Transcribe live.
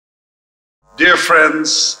Dear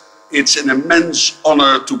friends, it's an immense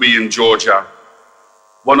honor to be in Georgia,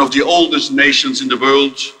 one of the oldest nations in the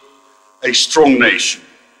world, a strong nation.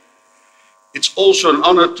 It's also an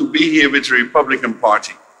honor to be here with the Republican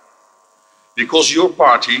Party, because your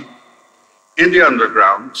party, in the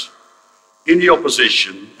underground, in the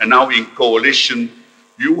opposition, and now in coalition,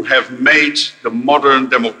 you have made the modern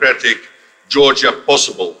democratic Georgia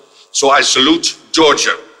possible. So I salute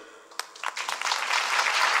Georgia.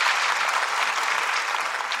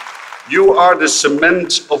 You are the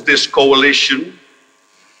cement of this coalition,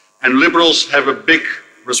 and liberals have a big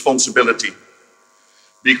responsibility.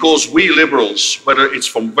 Because we liberals, whether it's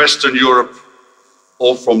from Western Europe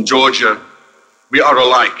or from Georgia, we are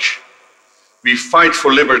alike. We fight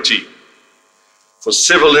for liberty, for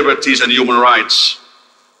civil liberties and human rights.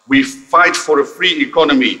 We fight for a free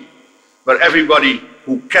economy where everybody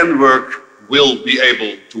who can work will be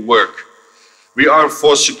able to work. We are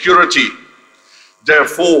for security.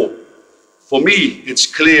 Therefore, for me, it's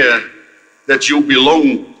clear that you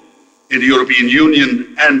belong in the European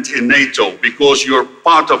Union and in NATO, because you're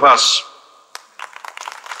part of us.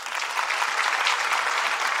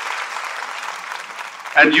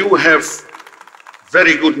 And you have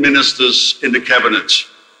very good ministers in the cabinet.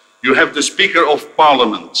 You have the Speaker of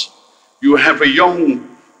Parliament. You have a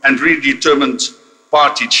young and really determined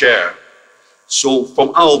party chair. So from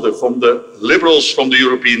ALDE, from the liberals from the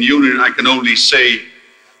European Union, I can only say,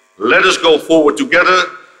 let us go forward together.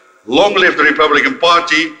 Long live the Republican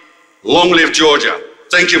Party. Long live Georgia.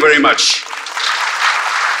 Thank you very much.